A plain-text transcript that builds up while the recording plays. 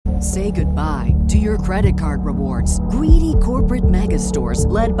Say goodbye to your credit card rewards. Greedy corporate mega stores,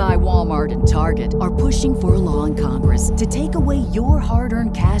 led by Walmart and Target, are pushing for a law in Congress to take away your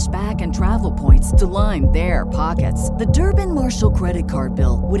hard-earned cash back and travel points to line their pockets. The Durbin-Marshall credit card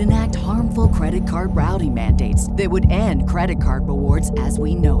bill would enact harmful credit card routing mandates that would end credit card rewards as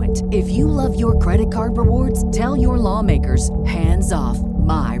we know it. If you love your credit card rewards, tell your lawmakers, hands off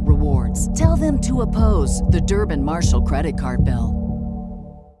my rewards. Tell them to oppose the Durbin-Marshall credit card bill.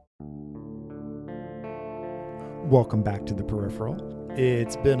 Welcome back to The Peripheral.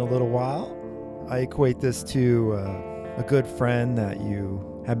 It's been a little while. I equate this to a good friend that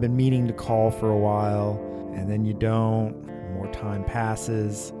you have been meaning to call for a while, and then you don't. More time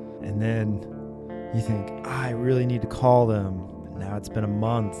passes, and then you think, I really need to call them. And now it's been a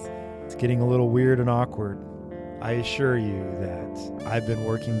month. It's getting a little weird and awkward. I assure you that I've been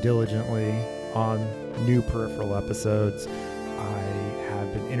working diligently on new Peripheral episodes. I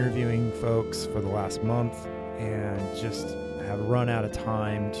have been interviewing folks for the last month, and just have run out of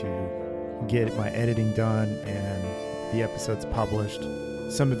time to get my editing done and the episodes published.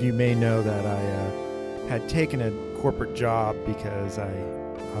 Some of you may know that I had taken a corporate job because I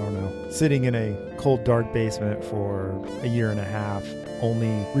don't know, sitting in a cold, dark basement for a year and a half,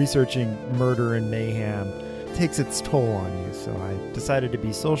 only researching murder and mayhem takes its toll on you. So I decided to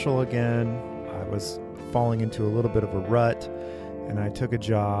be social again. I was falling into a little bit of a rut, and I took a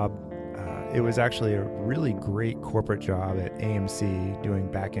job. It was actually a really great corporate job at AMC doing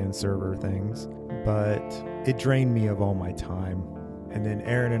back-end server things, but it drained me of all my time. And then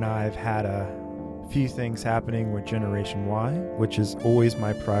Aaron and I have had a few things happening with Generation Y, which is always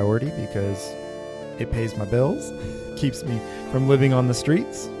my priority because it pays my bills, keeps me from living on the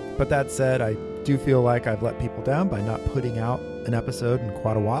streets. But that said, I do feel like I've let people down by not putting out an episode in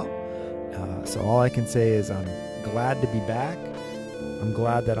quite a while. So all I can say is I'm glad to be back. I'm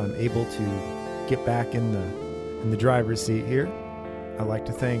glad that I'm able to get back in the driver's seat here. I'd like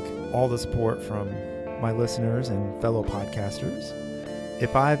to thank all the support from my listeners and fellow podcasters.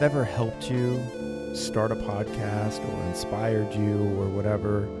 If I've ever helped you start a podcast or inspired you or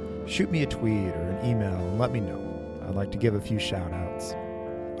whatever, shoot me a tweet or an email and let me know. I'd like to give a few shout outs.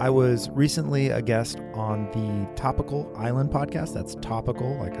 I was recently a guest on the Topical Island podcast. That's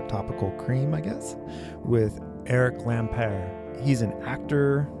topical, like a topical cream, I guess, with Eric Lampere. He's an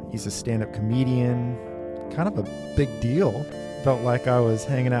actor, he's a stand-up comedian, kind of a big deal. Felt like I was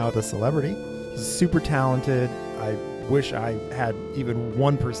hanging out with a celebrity. He's super talented. I wish I had even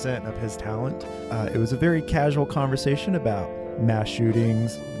 1% of his talent. It was a very casual conversation about mass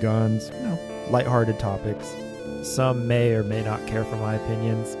shootings, guns, lighthearted topics. Some may or may not care for my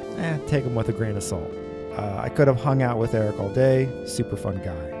opinions. Take them with a grain of salt. I could have hung out with Eric all day. Super fun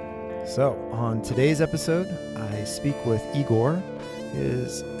guy. So, on today's episode, I speak with Igor.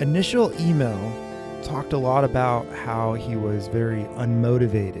 His initial email talked a lot about how he was very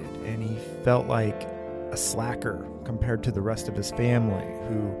unmotivated and he felt like a slacker compared to the rest of his family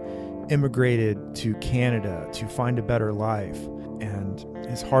who immigrated to Canada to find a better life, and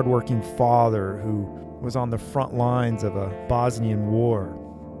his hardworking father who was on the front lines of a Bosnian war.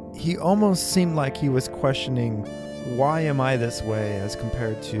 He almost seemed like he was questioning, why am I this way as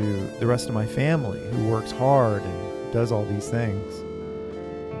compared to the rest of my family who works hard and does all these things?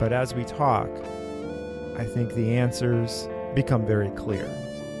 But as we talk, I think the answers become very clear.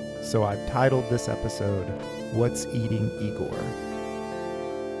 So I've titled this episode, What's Eating Igor?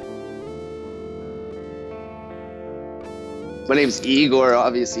 My name's Igor,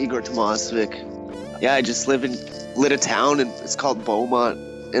 obviously Igor Tomasovic. Yeah, I just live in a town, and it's called Beaumont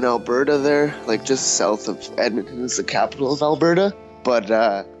in Alberta there, like just south of Edmonton is the capital of Alberta. But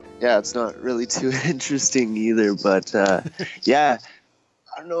yeah, it's not really too interesting either. But yeah,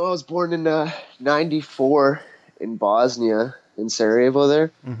 I don't know, I was born in 94 in Bosnia, in Sarajevo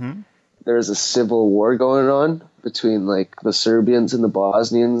there. Mm-hmm. There was a civil war going on between like the Serbians and the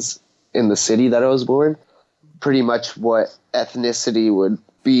Bosnians in the city that I was born. Pretty much what ethnicity would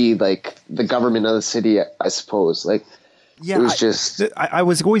be like the government of the city, I suppose. Like, yeah, it was just... I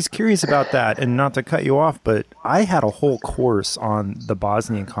was always curious about that, and not to cut you off, but I had a whole course on the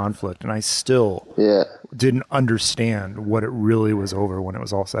Bosnian conflict, and I still didn't understand what it really was over when it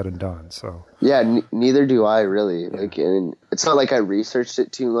was all said and done. So yeah, neither do I really. Like, and it's not like I researched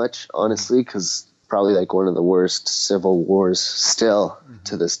it too much, honestly, because probably like one of the worst civil wars still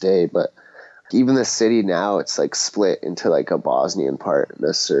to this day. But even the city now, it's like split into like a Bosnian part and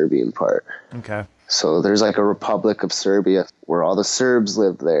a Serbian part. Okay. So there's like a Republic of Serbia where all the Serbs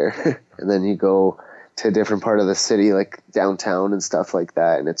live there. And then you go to a different part of the city, like downtown and stuff like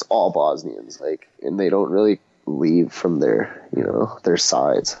that. And it's all Bosnians, like, and they don't really leave from their, their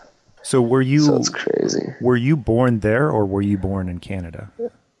sides. So So it's crazy. were you born there or were you born in Canada?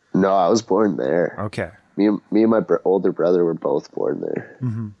 No, I was born there. Okay. Me and my older brother were both born there.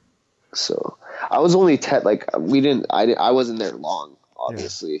 Mm-hmm. So I was only 10, like I wasn't there long,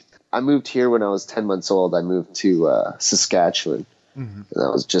 obviously. Yeah. I moved here when I was 10 months old. I moved to Saskatchewan. Mm-hmm. And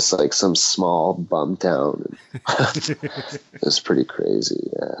that was just like some small bum town. It was pretty crazy.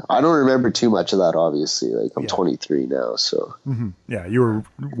 Yeah. I don't remember too much of that, obviously. Like I'm 23 now, so. Mm-hmm. Yeah, you were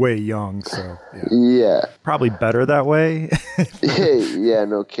way young, so. Yeah. Probably better that way. Yeah,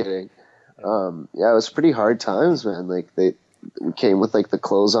 no kidding. It was pretty hard times, man. Like we came with like the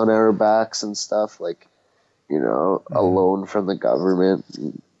clothes on our backs and stuff, like, you know, a loan from the government.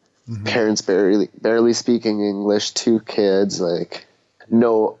 Parents barely speaking English, 2 kids, like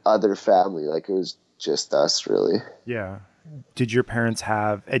no other family. Like it was just us, really. Yeah. Did your parents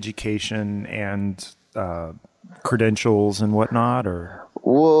have education and credentials and whatnot, or?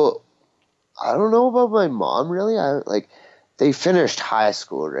 Well, I don't know about my mom, really. They finished high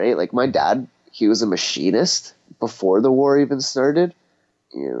school, right? Like my dad, he was a machinist before the war even started.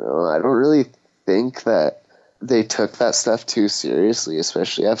 You know, I don't really think that they took that stuff too seriously,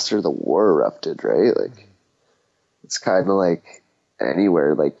 especially after the war erupted, right? Like it's kind of like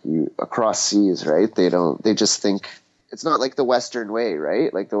anywhere, like you across seas, right? They just think it's not like the Western way,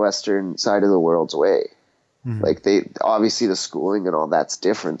 right? Like the Western side of the world's way. Mm-hmm. Like obviously the schooling and all that's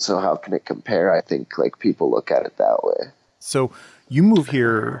different. So how can it compare? I think like people look at it that way. So you move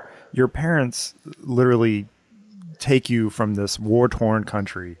here, your parents literally take you from this war-torn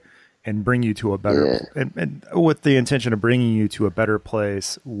country and bring you to a better, and with the intention of bringing you to a better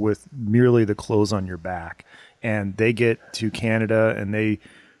place with merely the clothes on your back. And they get to Canada and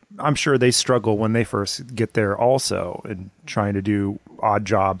I'm sure they struggle when they first get there also and trying to do odd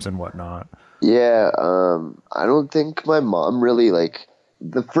jobs and whatnot. Yeah. I don't think my mom really, like,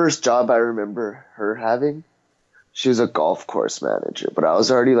 the first job I remember her having, she was a golf course manager, but I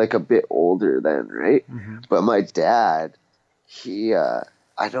was already like a bit older then, right? Mm-hmm. But my dad,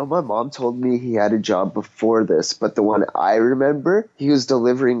 I know my mom told me he had a job before this, but the one I remember, he was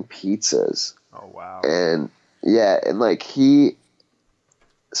delivering pizzas. Oh, wow. And like he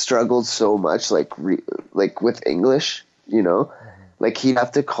struggled so much, like with English, you know, mm-hmm. Like he'd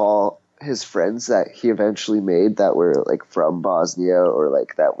have to call his friends that he eventually made that were like from Bosnia or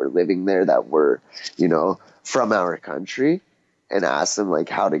like that were living there that were, you know, from our country and ask them like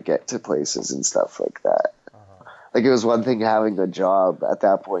how to get to places and stuff like that. Like, it was one thing having a job at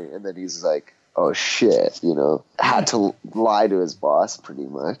that point, and then he's like, oh, shit, you know, had to lie to his boss pretty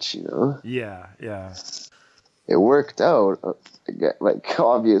much, you know? Yeah, yeah. It worked out, like,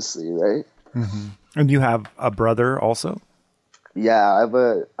 obviously, right? Mm-hmm. And you have a brother also? Yeah, I have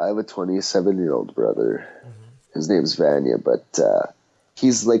a 27-year-old brother. Mm-hmm. His name's Vanya, but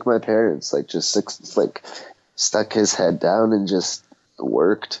he's like my parents, like, just, like, stuck his head down and just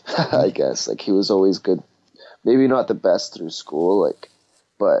worked, I guess. Like, he was always good. Maybe not the best through school, like,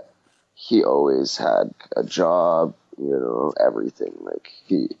 but he always had a job, you know, everything. Like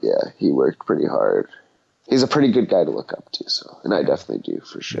he worked pretty hard. He's a pretty good guy to look up to. So, and I definitely do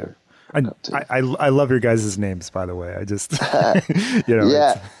for sure. Yeah. I love your guys' names, by the way. I just, you know.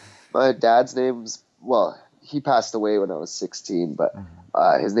 Yeah, my dad's name's, well, he passed away when I was 16, but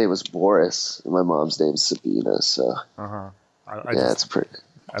his name was Boris, and my mom's name's Sabina. So, it's pretty.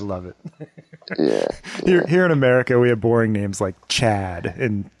 I love it. Yeah. Here in America, we have boring names like Chad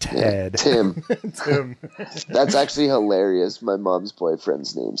and Ted. Yeah, Tim. That's actually hilarious. My mom's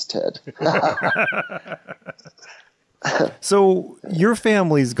boyfriend's name's Ted. So your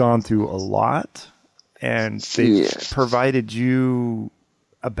family's gone through a lot, and they've provided you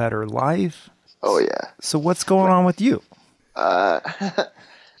a better life. Oh, yeah. So what's going on with you? I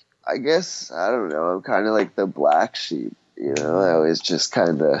guess, I don't know. I'm kind of like the black sheep. You know, I always just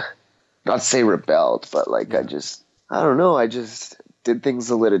kind of, not to say rebelled, but like I don't know. I just did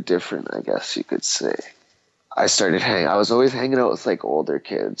things a little different, I guess you could say. I was always hanging out with like older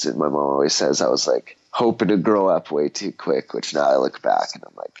kids, and my mom always says I was like hoping to grow up way too quick, which now I look back and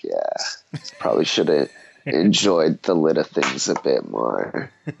I'm like, yeah, probably should have enjoyed the little things a bit more.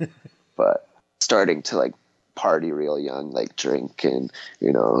 But starting to like party real young, like drink and,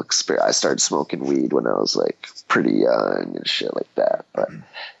 you know, I started smoking weed when I was like pretty young and shit like that. But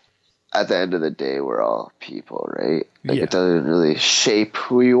at the end of the day, we're all people, right? Like it doesn't really shape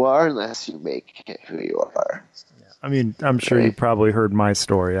who you are unless you make it who you are. Yeah. I mean, I'm sure you probably heard my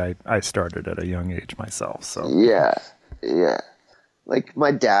story. I started at a young age myself. So yeah. Like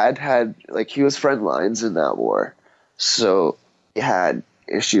my dad had, like, he was front lines in that war, so he had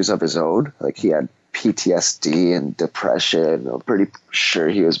issues of his own. Like he had PTSD and depression. I'm pretty sure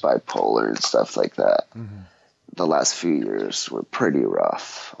he was bipolar and stuff like that. The last few years were pretty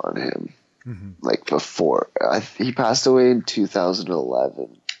rough on him. Like before, he passed away in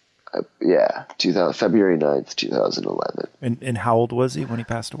 2011. February 9th, 2011. And how old was he when he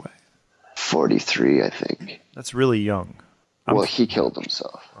passed away? 43, I think. That's really young. Well, he killed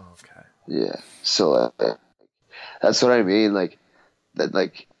himself. Oh, okay. Yeah. So that's what I mean. Like that,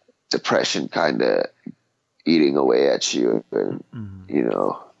 like depression kind of eating away at you and,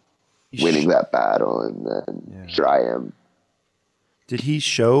 winning that battle. And then here I am. Did he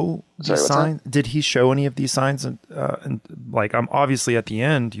show these signs? Did he show any of these signs? And like, I'm obviously at the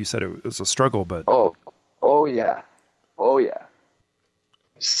end, you said it was a struggle, but. Oh yeah.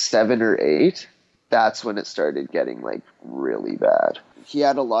 7 or 8. That's when it started getting like really bad. He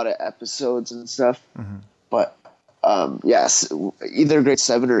had a lot of episodes and stuff, but yes, either grade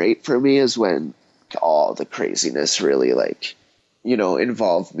 7 or 8 for me is when all the craziness really like,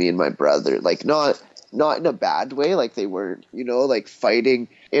 involved me and my brother. Like not in a bad way, like they weren't, like fighting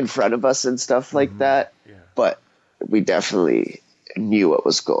in front of us and stuff like that. Yeah. But we definitely knew what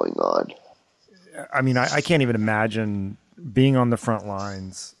was going on. I mean, I can't even imagine being on the front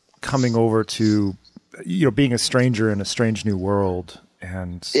lines, coming over to, being a stranger in a strange new world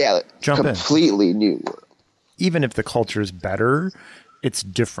and jump completely new world. Even if the culture is better, it's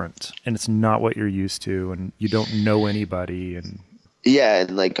different and it's not what you're used to and you don't know anybody. And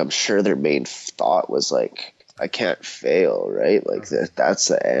and like, I'm sure their main thought was like, I can't fail, right? Like that's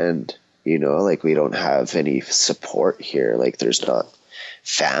the end, like we don't have any support here. Like there's not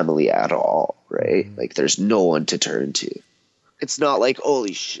family at all, right? Like there's no one to turn to. It's not like,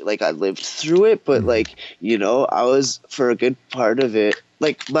 holy shit, like I lived through it, but like, I was for a good part of it,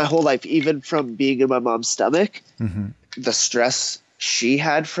 like my whole life, even from being in my mom's stomach, the stress she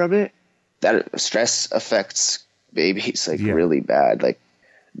had from it, that stress affects babies like really bad. Like,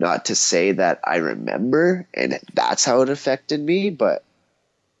 not to say that I remember and that's how it affected me, but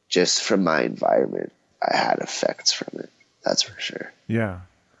just from my environment, I had effects from it. That's for sure. Yeah.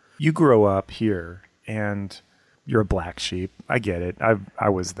 You grow up here and you're a black sheep. I get it. I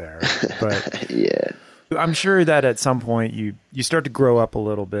was there, but I'm sure that at some point you start to grow up a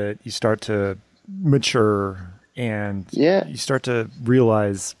little bit. You start to mature and you start to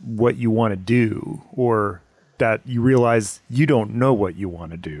realize what you want to do, or that you realize you don't know what you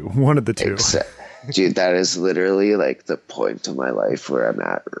want to do. One of the two. Dude, that is literally like the point of my life where I'm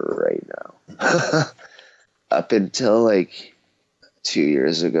at right now. Up until like 2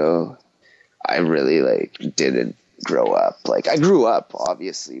 years ago, I really like didn't grow up. Like I grew up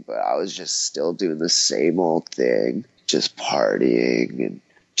obviously, but I was just still doing the same old thing, just partying and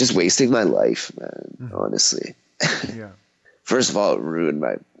just wasting my life, man, honestly. First of all, it ruined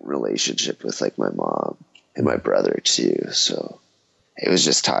my relationship with like my mom and my brother too. So it was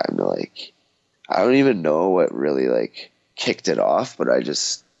just time to like, I don't even know what really like kicked it off, but I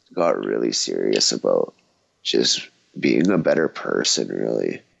just got really serious about just being a better person,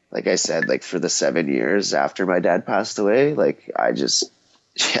 really. Like I said, like for the 7 years after my dad passed away, like I just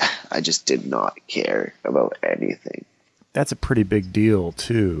did not care about anything. That's a pretty big deal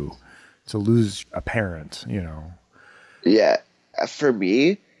too, to lose a parent, Yeah. For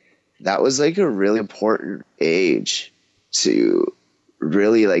me, that was like a really important age to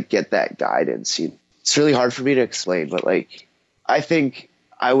really like get that guidance. It's really hard for me to explain, but like, I think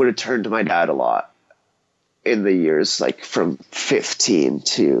I would have turned to my dad a lot in the years like from 15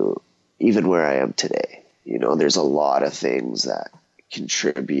 to even where I am today. There's a lot of things that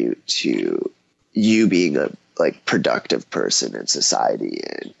contribute to you being a like productive person in society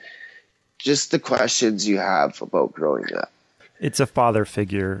and just the questions you have about growing up. It's a father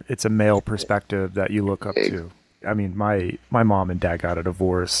figure. It's a male perspective that you look up to. I mean, my mom and dad got a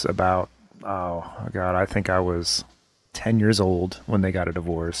divorce about, I think I was 10 years old when they got a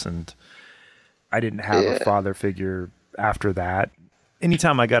divorce, and I didn't have a father figure after that.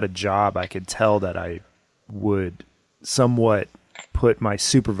 Anytime I got a job, I could tell that I would somewhat put my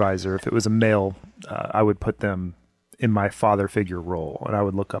supervisor, if it was a male, I would put them in my father figure role, and I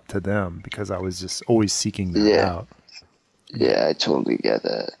would look up to them because I was just always seeking that out. Yeah, I totally get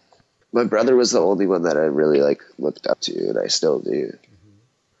that. My brother was the only one that I really like looked up to, and I still do.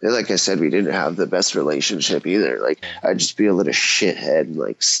 And like I said, we didn't have the best relationship either. Like I'd just be a little shithead and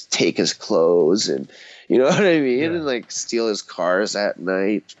like take his clothes and you know what I mean? And like steal his cars at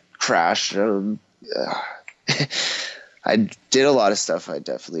night, crash them. I did a lot of stuff I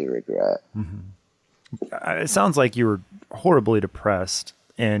definitely regret. It sounds like you were horribly depressed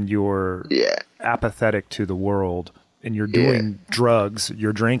and you're apathetic to the world. and you're doing drugs,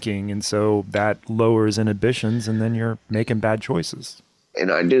 you're drinking, and so that lowers inhibitions, and then you're making bad choices.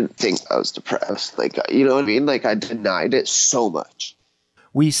 And I didn't think I was depressed. Like, you know what I mean? Like, I denied it so much.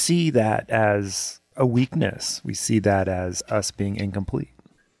 We see that as a weakness. We see that as us being incomplete.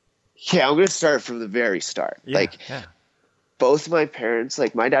 Yeah, I'm going to start from the very start. Both my parents,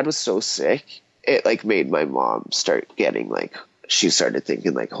 like, my dad was so sick, it, like, made my mom start getting, like, she started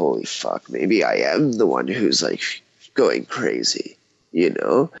thinking, like, holy fuck, maybe I am the one who's, like, going crazy, you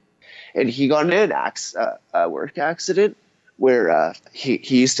know? And he got in a work accident where he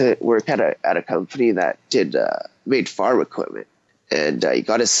used to work at a company that made farm equipment. And he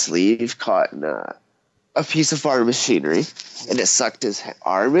got his sleeve caught in a piece of farm machinery, and it sucked his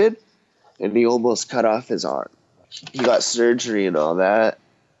arm in, and he almost cut off his arm. He got surgery and all that,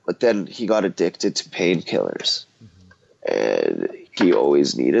 but then he got addicted to painkillers. And he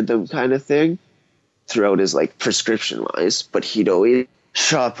always needed them, kind of thing, throughout his, like, prescription wise. But he'd always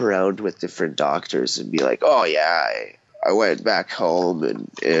shop around with different doctors and be like, oh yeah, I went back home and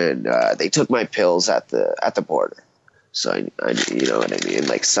they took my pills at the border. So I you know what I mean,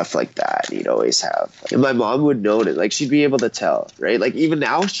 like stuff like that. He'd always have, and my mom would notice, like she'd be able to tell, right? Like even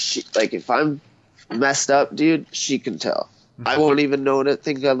now, she, like if I'm messed up, dude, she can tell. I won't even know to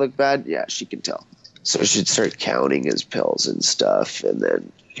think I look bad. Yeah, she can tell. So she'd start counting his pills and stuff, and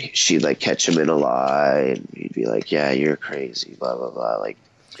then she'd like catch him in a lie, and he'd be like, "Yeah, you're crazy," blah blah blah. Like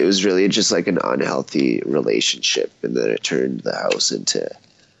it was really just like an unhealthy relationship, and then it turned the house into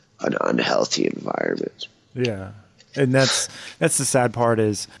an unhealthy environment. Yeah. And that's the sad part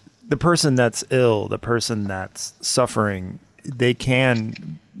is the person that's ill, the person that's suffering, they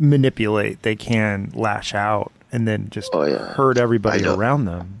can manipulate, they can lash out and then just hurt everybody around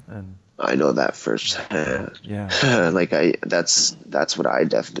them. And I know that firsthand. Yeah. Like that's what I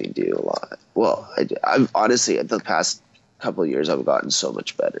definitely do a lot. Well, I'm honestly, the past couple of years I've gotten so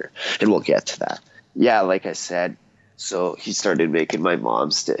much better, and we'll get to that. Yeah, like I said, so he started making my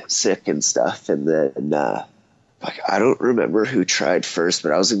mom sick and stuff, and then like, I don't remember who tried first,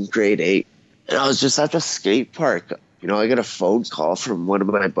 but I was in grade 8, and I was just at the skate park. You know, I got a phone call from one of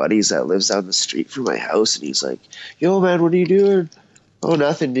my buddies that lives down the street from my house, and he's like, yo, man, what are you doing? Oh,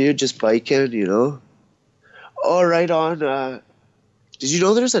 nothing, dude, just biking, you know? Oh, right on. Did you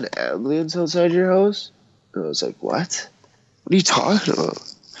know there's an ambulance outside your house? And I was like, what? What are you talking about?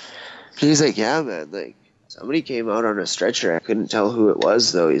 And he's like, yeah, man, like, somebody came out on a stretcher. I couldn't tell who it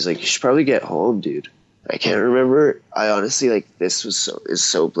was, though. He's like, you should probably get home, dude. I can't remember. I honestly, like, this is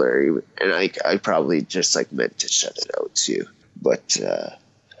so blurry, and I probably just like meant to shut it out too. But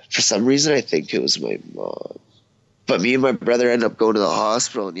for some reason, I think it was my mom. But me and my brother ended up going to the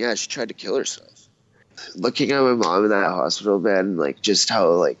hospital, and yeah, she tried to kill herself. Looking at my mom in that hospital bed, like just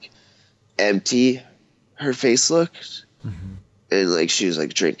how like empty her face looked, and like she was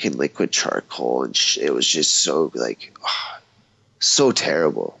like drinking liquid charcoal, and it was just so like so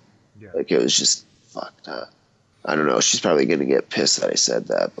terrible. Yeah. Like it was just fucked up. I don't know. She's probably going to get pissed that I said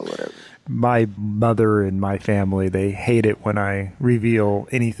that, but whatever. My mother and my family, they hate it when I reveal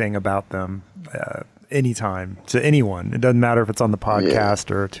anything about them anytime to anyone. It doesn't matter if it's on the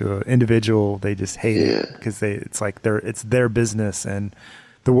podcast or to an individual. They just hate it because it's like it's their business, and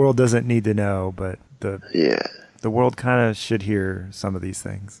the world doesn't need to know, but the world kind of should hear some of these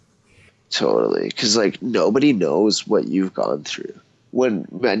things. Totally. Because like nobody knows what you've gone through when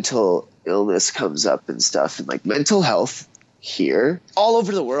mental illness comes up and stuff, and like mental health here all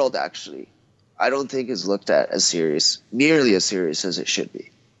over the world actually I don't think is looked at as nearly as serious as it should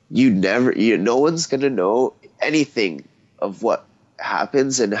be. No one's gonna know anything of what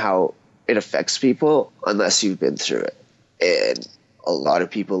happens and how it affects people unless you've been through it. And a lot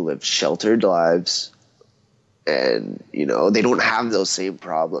of people live sheltered lives, and you know they don't have those same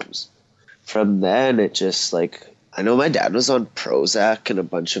problems. From then it just like, I know my dad was on Prozac and a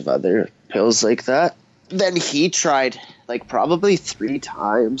bunch of other pills like that. Then he tried like probably 3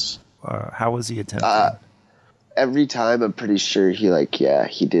 times. How was he attempting? Every time I'm pretty sure he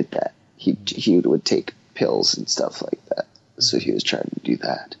did that. He would take pills and stuff like that. So he was trying to do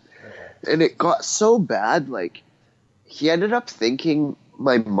that. And it got so bad, like he ended up thinking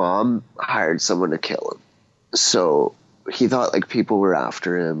my mom hired someone to kill him. So he thought like people were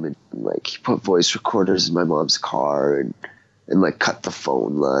after him, and like he put voice recorders in my mom's car and like cut the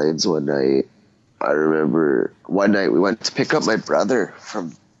phone lines one night. I remember one night we went to pick up my brother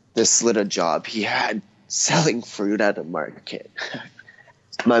from this little job he had selling fruit at a market.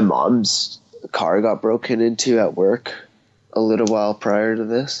 My mom's car got broken into at work a little while prior to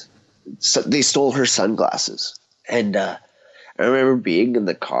this. So they stole her sunglasses, and I remember being in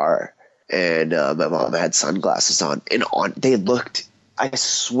the car, And my mom had sunglasses on, and they looked, I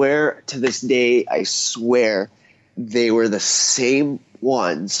swear to this day, I swear they were the same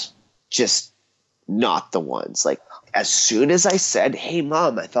ones, just not the ones. Like, as soon as I said, "Hey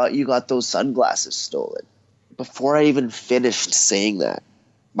mom, I thought you got those sunglasses stolen," before I even finished saying that,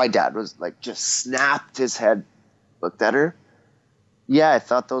 my dad was like, just snapped his head, looked at her. "Yeah, I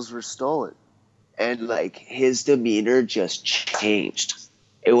thought those were stolen." And like, his demeanor just changed.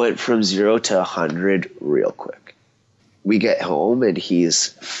 It went from 0 to 100 real quick. We get home and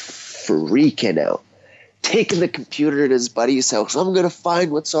he's freaking out, taking the computer at his buddy's house. "I'm going to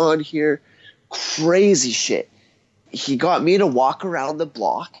find what's on here." Crazy shit. He got me to walk around the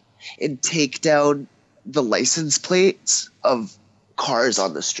block and take down the license plates of cars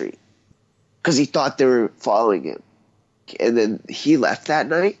on the street because he thought they were following him. And then he left that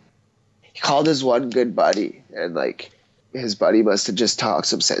night. He called his one good buddy, and like, his buddy must have just talked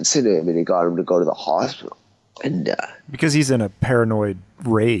some sense into him, and he got him to go to the hospital. And because he's in a paranoid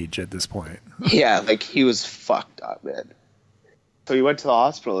rage at this point. Yeah, like, he was fucked up, man. So he went to the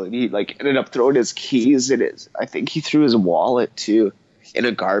hospital, and he like ended up throwing his keys in I think he threw his wallet too in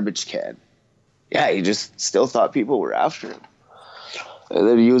a garbage can. Yeah, he just still thought people were after him. And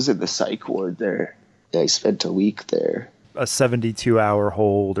then he was in the psych ward there. Yeah, he spent a week there. A 72-hour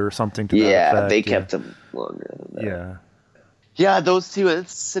hold or something to that effect. Yeah, they kept him longer than that. Yeah. Yeah, those two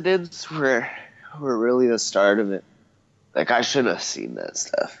incidents were really the start of it. Like, I shouldn't have seen that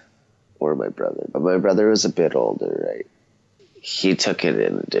stuff. Or my brother. But my brother was a bit older, right? He took it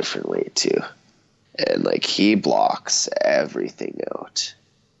in a different way, too. And, like, he blocks everything out.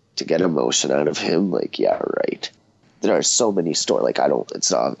 To get emotion out of him, like, yeah, right. There are so many stories. Like,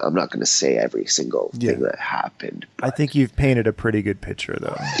 I'm not going to say every single thing that happened. I think you've painted a pretty good picture,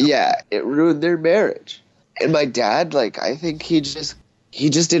 though. Yeah, it ruined their marriage. And my dad, like, I think he just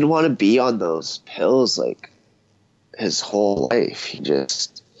didn't want to be on those pills, like, his whole life.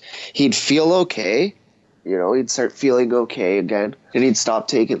 He'd feel okay, he'd start feeling okay again, and he'd stop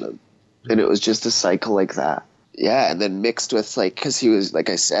taking them. And it was just a cycle like that. Yeah, and then mixed with, like, because he was, like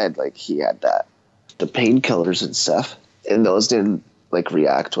I said, like, he had the painkillers and stuff, and those didn't, like,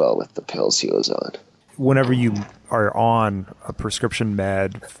 react well with the pills he was on. Whenever you are on a prescription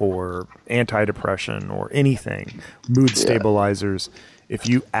med for antidepressant or anything, mood stabilizers, if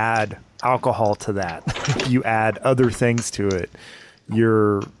you add alcohol to that, if you add other things to it,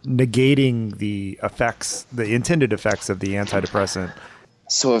 you're negating the effects, the intended effects of the antidepressant.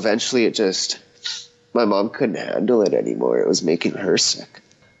 So eventually my mom couldn't handle it anymore. It was making her sick.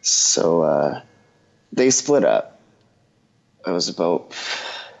 So they split up. I was about,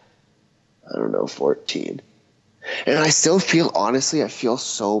 14. And I still I feel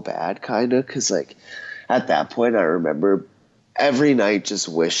so bad, kind of, because, like, at that point, I remember every night just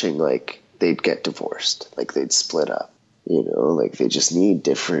wishing, like, they'd get divorced, like, they'd split up, like, they just need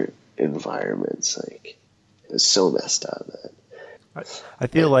different environments. Like, it was so messed up, man. I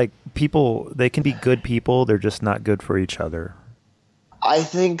feel like people, they can be good people, they're just not good for each other. I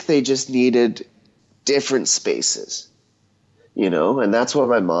think they just needed different spaces, and that's what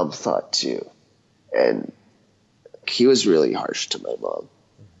my mom thought, too. And he was really harsh to my mom.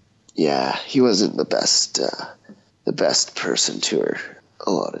 Yeah, he wasn't the best person to her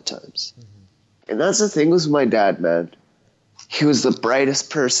a lot of times. Mm-hmm. And that's the thing with my dad, man. He was the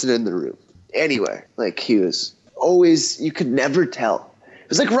brightest person in the room. Anywhere. Like, he was always, you could never tell. It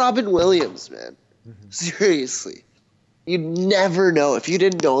was like Robin Williams, man. Mm-hmm. Seriously. You'd never know. If you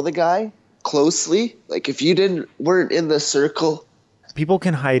didn't know the guy closely, like, if you weren't in the circle. People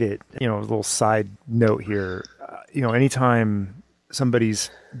can hide it. A little side note here. Anytime somebody's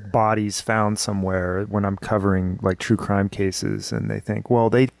body's found somewhere, when I'm covering, like, true crime cases, and they think, well,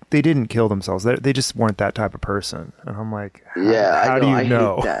 they didn't kill themselves. They just weren't that type of person. And I'm like, how do you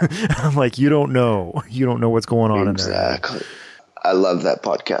know? I'm like, you don't know. You don't know what's going on in there. Exactly. I love that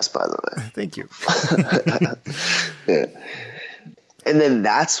podcast, by the way. Thank you. Yeah. And then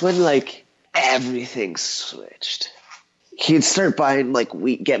that's when, like, everything switched. He'd start buying, like,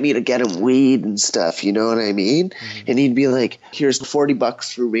 weed, get him weed and stuff, you know what I mean? Mm-hmm. And he'd be like, here's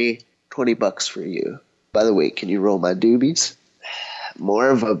 $40 for me, $20 for you. By the way, can you roll my doobies? More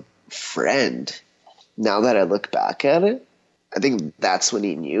of a friend. Now that I look back at it, I think that's when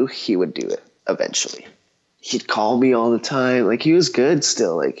he knew he would do it eventually. He'd call me all the time. Like, he was good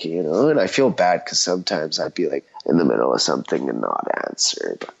still, like, and I feel bad because sometimes I'd be, like, in the middle of something and not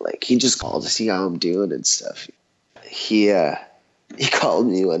answer. But, like, he just called to see how I'm doing and stuff. He called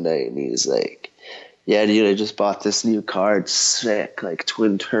me one night and he was like, yeah, dude, I just bought this new car. It's sick, like,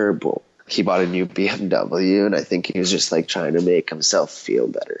 twin turbo. He bought a new BMW, and I think he was just, like, trying to make himself feel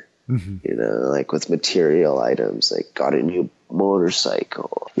better. you know, like with material items, like got a new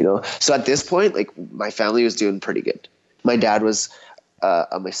motorcycle, you know. So at this point, like my family was doing pretty good. My dad was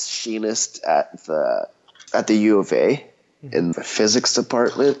a machinist at the U of A in the physics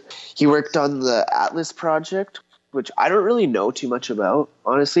department. He worked on the Atlas project, which I don't really know too much about,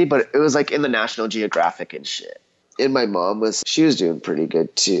 honestly, but it was like in the National Geographic and shit. And my mom she was doing pretty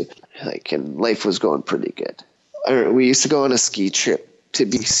good too. Like, and life was going pretty good. We used to go on a ski trip to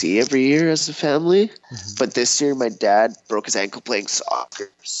BC every year as a family. But this year my dad broke his ankle playing soccer,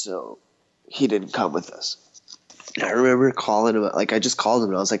 so he didn't come with us. And I remember calling him, like I just called him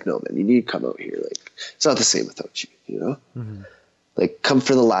and I was like, no man, you need to come out here. Like, it's not the same without you, you know? Like, come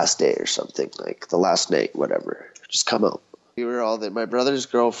for the last day or something, like the last night, whatever. Just come out. We were all there. My brother's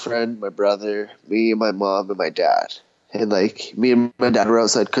girlfriend, my brother, me, and my mom, and my dad. And like, me and my dad were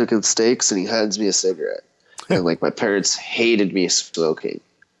outside cooking steaks, and he hands me a cigarette. And like, my parents hated me smoking.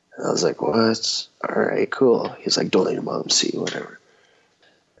 And I was like, what? All right, cool. He's like, don't let your mom see you, whatever.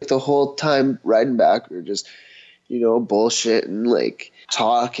 The whole time riding back, we were just, you know, bullshitting, like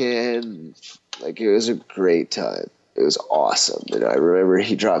talking. Like, it was a great time. It was awesome. And I remember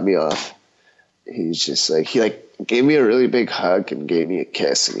he dropped me off. He's just like, he like gave me a really big hug and gave me a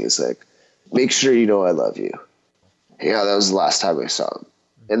kiss. And he's like, make sure you know I love you. Yeah, that was the last time I saw him.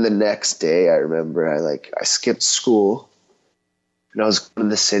 And the next day, I remember I skipped school and I was going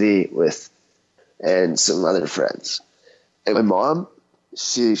to the city and some other friends. And my mom,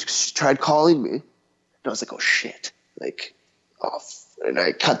 she tried calling me. And I was like, oh shit. Like, and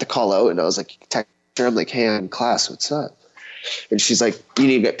I cut the call out and I was like, text her. I'm like, hey, I'm in class. What's up? And she's like, you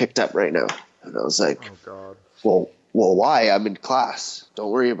need to get picked up right now. And I was like, oh God. Well, why? I'm in class.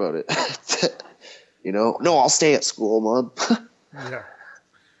 Don't worry about it. You know, no, I'll stay at school, Mom. Yeah.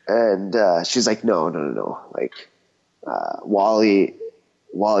 And she's like, no. Like,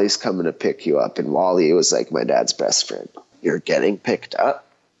 Wally's coming to pick you up. And Wally was like my dad's best friend. You're getting picked up?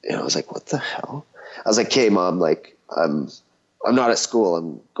 And I was like, what the hell? I was like, okay, Mom, like, I'm not at school.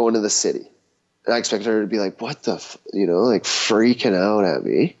 I'm going to the city. And I expected her to be like, what the, you know, like freaking out at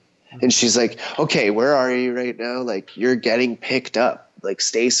me. And she's like, okay, where are you right now? Like, you're getting picked up. Like,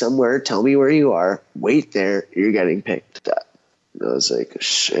 stay somewhere. Tell me where you are. Wait there. You're getting picked up. And I was like,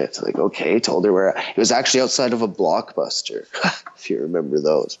 shit. Like, okay. Told her where. It was actually outside of a Blockbuster, if you remember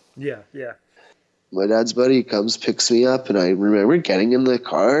those. Yeah. My dad's buddy comes, picks me up, and I remember getting in the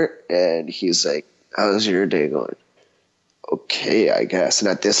car, and he's like, how's your day going? Okay, I guess. And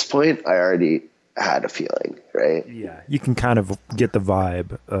at this point, I already had a feeling, right? Yeah, you can kind of get the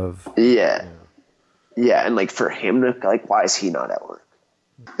vibe of... Yeah, and like for him to, like, why is he not at work?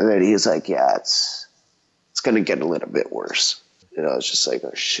 And then he's like, yeah, it's going to get a little bit worse. And I was just like,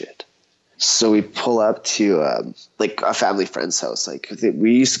 oh, shit. So we pull up to, like, a family friend's house. Like,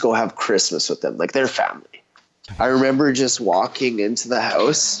 we used to go have Christmas with them, like, their family. I remember just walking into the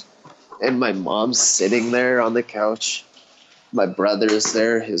house, and my mom's sitting there on the couch. My brother's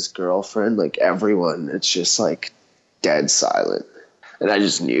there, his girlfriend, like everyone. It's just like dead silent. And I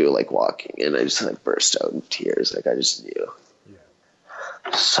just knew, like, walking in, I just like burst out in tears. Like, I just knew.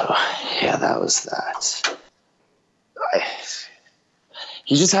 Yeah. So, yeah, that was that.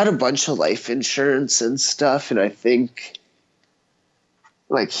 He just had a bunch of life insurance and stuff. And I think,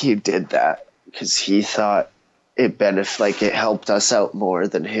 like, he did that because he thought it it helped us out more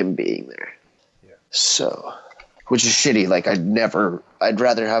than him being there. Yeah. So... which is shitty. Like, I'd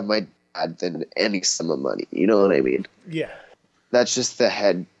rather have my dad than any sum of money. You know what I mean? Yeah. That's just the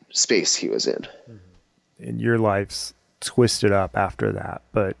head space he was in. And your life's twisted up after that.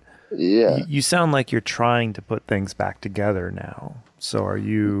 But yeah, you sound like you're trying to put things back together now. So are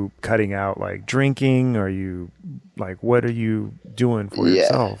you cutting out, like, drinking? Are you, like, what are you doing for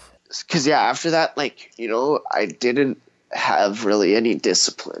yourself? Because, after that, like, you know, I didn't have really any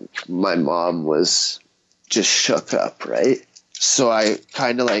discipline. My mom was... just shook up, right? So I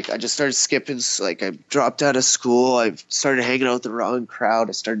kind of I just started skipping, like, I dropped out of school, I started hanging out with the wrong crowd,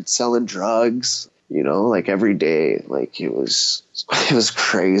 I started selling drugs, you know, like every day. Like, it was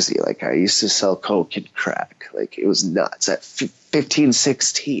crazy. Like, I used to sell coke and crack. Like, it was nuts at 15,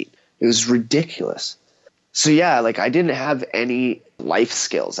 16. It was ridiculous. So yeah, like, I didn't have any life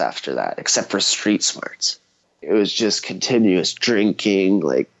skills after that except for street smarts. It was just continuous drinking,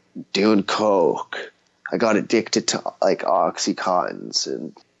 like doing coke. I got addicted to, like, Oxycontins,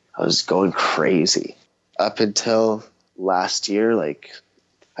 and I was going crazy. Up until last year, like,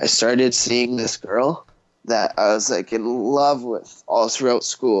 I started seeing this girl that I was, like, in love with all throughout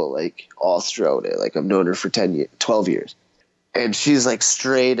school, like, all throughout it. Like, I've known her for 12 years. And she's, like,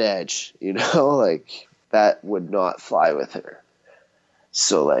 straight edge, you know? Like, that would not fly with her.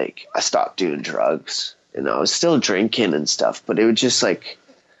 So like I stopped doing drugs, and I was still drinking and stuff, but it was just like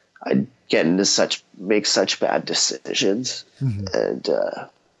I'd make such bad decisions. And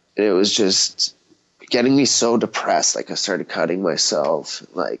it was just getting me so depressed. Like I started cutting myself.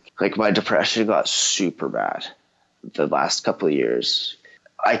 Like my depression got super bad the last couple of years.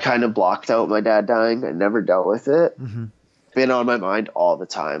 I kind of blocked out my dad dying. I never dealt with it. Been on my mind all the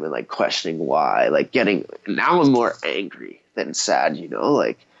time and like questioning why. Like now I'm more angry than sad, you know?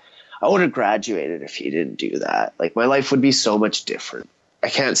 Like I would have graduated if he didn't do that. Like my life would be so much different. I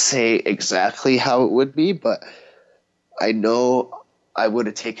can't say exactly how it would be, but I know I would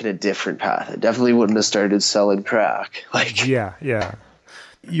have taken a different path. I definitely wouldn't have started selling crack. Like, yeah.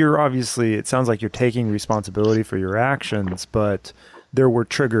 You're obviously, it sounds like you're taking responsibility for your actions, but there were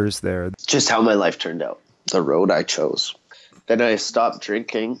triggers there. Just how my life turned out, the road I chose. Then I stopped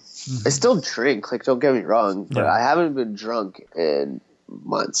drinking. I still drink, like, don't get me wrong, but I haven't been drunk in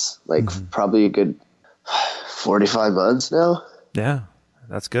months, like probably a good 45 months now. Yeah,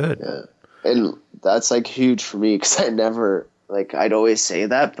 that's good. Yeah. And that's like huge for me because I never, like, I'd always say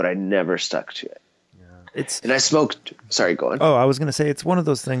that, but I never stuck to it. And I smoked. Sorry, go on. Oh, I was going to say it's one of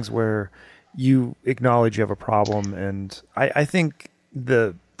those things where you acknowledge you have a problem, and I think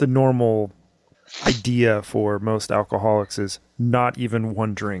the normal idea for most alcoholics is not even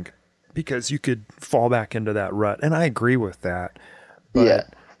one drink, because you could fall back into that rut, and I agree with that.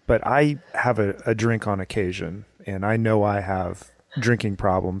 But I have a drink on occasion, and I know I have drinking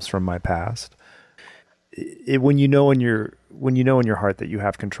problems from my past. When you know in your heart that you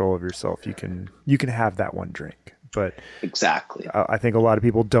have control of yourself, you can have that one drink. But exactly, I think a lot of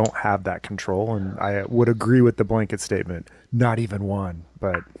people don't have that control, and I would agree with the blanket statement, not even one.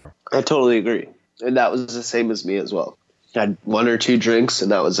 But I totally agree, and that was the same as me as well. I had one or two drinks,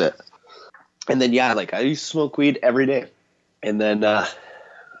 and that was it. And then like I used to smoke weed every day, and then I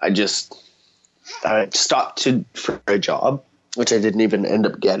stopped for a job, which I didn't even end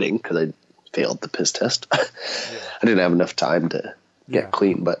up getting because I failed the piss test. I didn't have enough time to get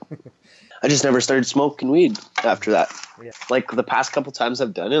clean, but I just never started smoking weed after that. Like the past couple times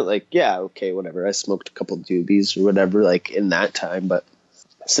I've done it, like, okay, whatever. I smoked a couple doobies or whatever, like in that time, but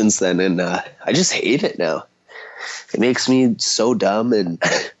since then, and I just hate it now. It makes me so dumb, and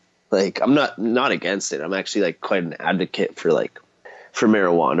like I'm not against it. I'm actually like quite an advocate for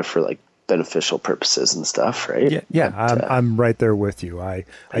marijuana for like beneficial purposes and stuff, right? I'm right there with you. I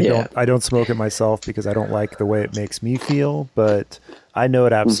don't smoke it myself because I don't like the way it makes me feel, but I know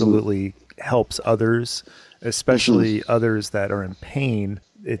it absolutely helps others, especially others that are in pain.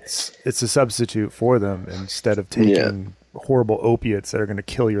 It's a substitute for them instead of taking horrible opiates that are going to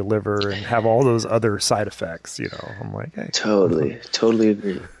kill your liver and have all those other side effects. I'm like, hey. Totally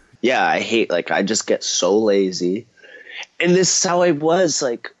agree. Yeah, I hate, like, I just get so lazy, and this is how I was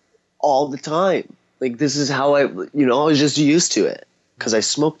like all the time. Like, this is how I was just used to it because I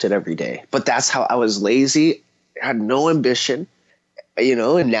smoked it every day. But that's how I was lazy, had no ambition,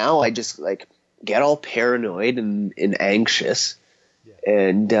 and now I just like get all paranoid and anxious,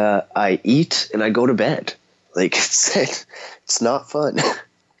 and I eat and I go to bed. Like, it's not fun.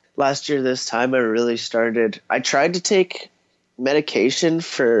 Last year, this time, I tried to take medication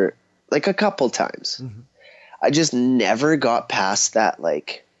for like a couple times. I just never got past that,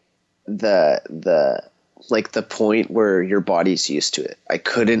 like, the point where your body's used to it. I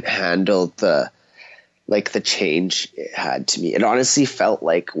couldn't handle the change it had to me. It honestly felt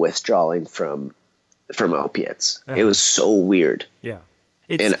like withdrawing from opiates. It was so weird. Yeah.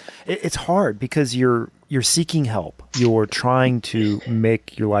 It's hard because you're seeking help. You're trying to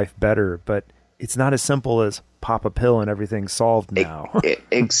make your life better, but it's not as simple as pop a pill and everything's solved now.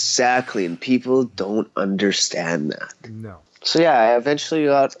 Exactly. And people don't understand that. No. So I eventually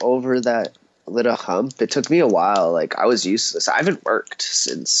got over that little hump. It took me a while. Like, I was used to this. I haven't worked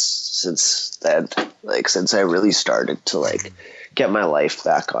since then, like, since I really started to like get my life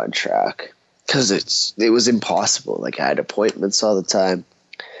back on track, because it was impossible. Like, I had appointments all the time.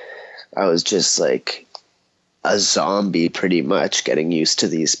 I was just like a zombie pretty much, getting used to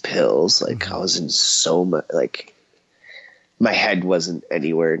these pills. Like, I was in so much, like, my head wasn't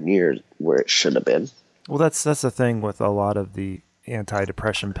anywhere near where it should have been. Well, that's the thing with a lot of the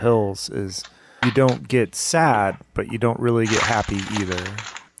antidepressant pills is you don't get sad, but you don't really get happy either.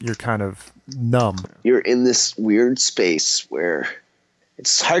 You're kind of numb. You're in this weird space where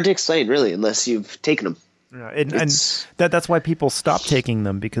it's hard to explain, really, unless you've taken them. Yeah, and that's why people stop taking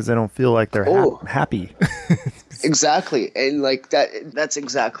them, because they don't feel like they're happy. Exactly. And like that's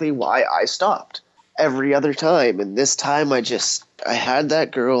exactly why I stopped every other time. And this time I had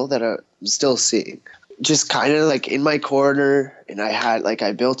that girl that I'm still seeing. just kind of like in my corner, and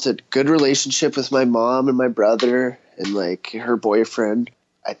I built a good relationship with my mom and my brother and like her boyfriend.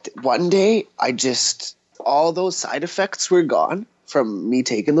 One day all those side effects were gone from me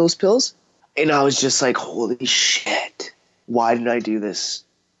taking those pills, and I was just like, holy shit, why didn't I do this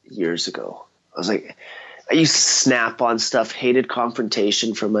years ago? I was like, I used to snap on stuff, hated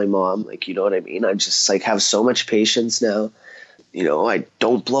confrontation from my mom, like, you know what I mean? I just like have so much patience now. I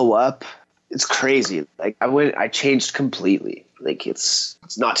don't blow up. It's crazy. Like I changed completely. Like it's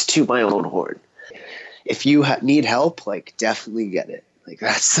not to toot my own horn. If you need help, like definitely get it. Like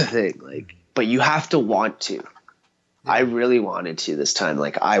that's the thing. Like, but you have to want to. I really wanted to this time.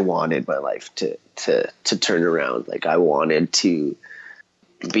 Like I wanted my life to turn around. Like I wanted to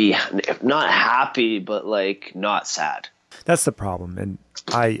be not happy, but like not sad. That's the problem. And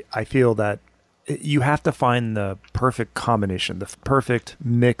I feel that you have to find the perfect combination, the perfect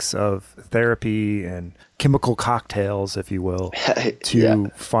mix of therapy and chemical cocktails, if you will, to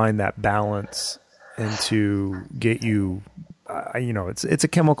find that balance and to get you, it's a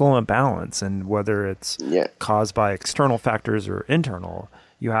chemical imbalance. And whether it's caused by external factors or internal,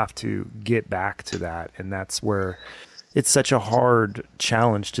 you have to get back to that. And that's where it's such a hard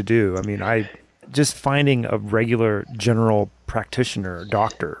challenge to do. I mean, just finding a regular general practitioner,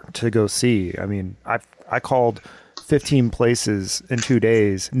 doctor to go see. I mean, I called 15 places in 2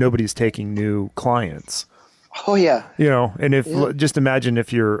 days. Nobody's taking new clients. Oh yeah. And just imagine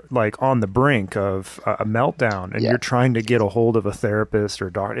if you're like on the brink of a meltdown and you're trying to get a hold of a therapist or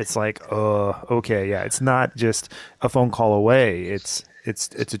doctor. It's like, okay, yeah. It's not just a phone call away. It's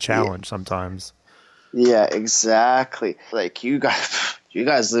a challenge sometimes. Yeah, exactly. Like you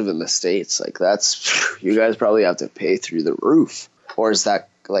guys live in the States. Like you guys probably have to pay through the roof. Or is that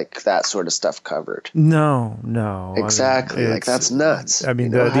like that sort of stuff covered? No. Exactly. Like that's nuts. I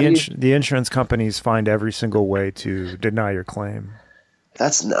mean, the insurance companies find every single way to deny your claim.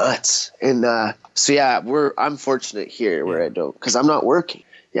 That's nuts. And I'm fortunate here where I don't, because I'm not working.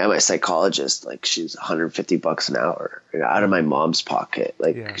 Yeah, my psychologist, like she's $150 an hour out of my mom's pocket.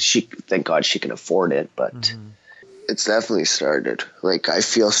 Like thank God she can afford it, but it's definitely started. Like I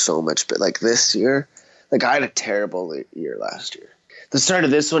feel so much, but like this year, like I had a terrible year last year. The start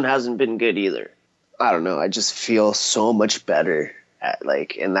of this one hasn't been good either. I don't know. I just feel so much better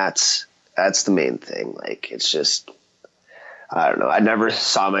and that's the main thing. Like it's just, I don't know. I never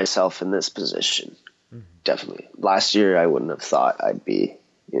saw myself in this position. Definitely. Last year, I wouldn't have thought I'd be,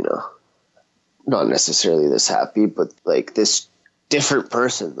 not necessarily this happy, but like this different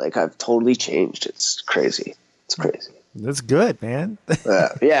person. Like I've totally changed. It's crazy. It's crazy. That's good, man. No.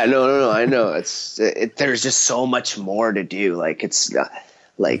 I know there's just so much more to do. Like it's not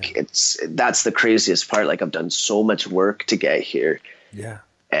like that's the craziest part. Like I've done so much work to get here. Yeah.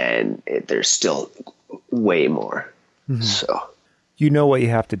 And there's still way more. So. You know what you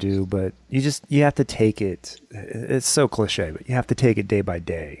have to do, but you have to take it. It's so cliche, but you have to take it day by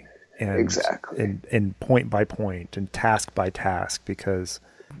day. And, exactly. And point by point and task by task, because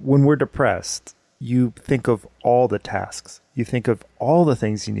when we're depressed, you think of all the tasks. You think of all the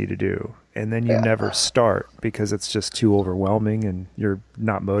things you need to do, and then you never start because it's just too overwhelming and you're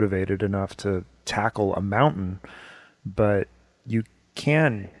not motivated enough to tackle a mountain. But you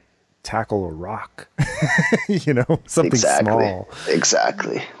can tackle a rock, something small.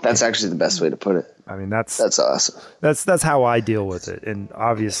 Exactly. That's actually the best way to put it. I mean, that's awesome. That's how I deal with it. And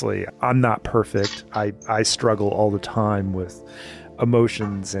obviously I'm not perfect. I struggle all the time with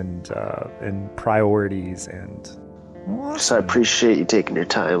emotions and priorities and. So I appreciate you taking your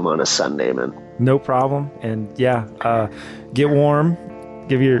time on a Sunday, man. No problem. And get warm.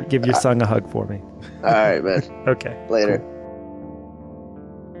 Give your son a hug for me. All right, man. Okay. Later. Cool.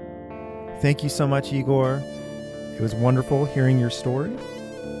 Thank you so much, Igor. It was wonderful hearing your story.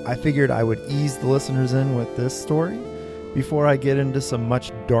 I figured I would ease the listeners in with this story before I get into some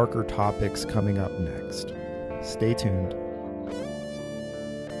much darker topics coming up next. Stay tuned.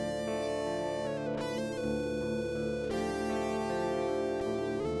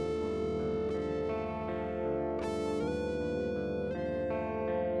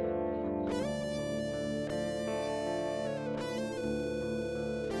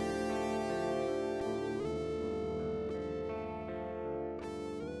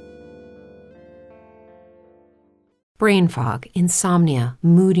 Brain fog, insomnia,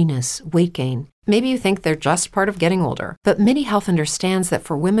 moodiness, weight gain. Maybe you think they're just part of getting older, but MIDI Health understands that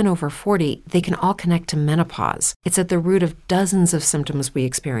for women over 40, they can all connect to menopause. It's at the root of dozens of symptoms we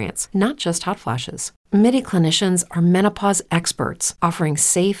experience, not just hot flashes. MIDI clinicians are menopause experts, offering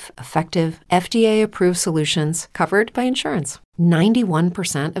safe, effective, FDA-approved solutions covered by insurance.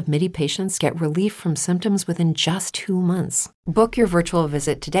 91% of MIDI patients get relief from symptoms within just 2 months. Book your virtual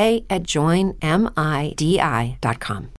visit today at joinmidi.com.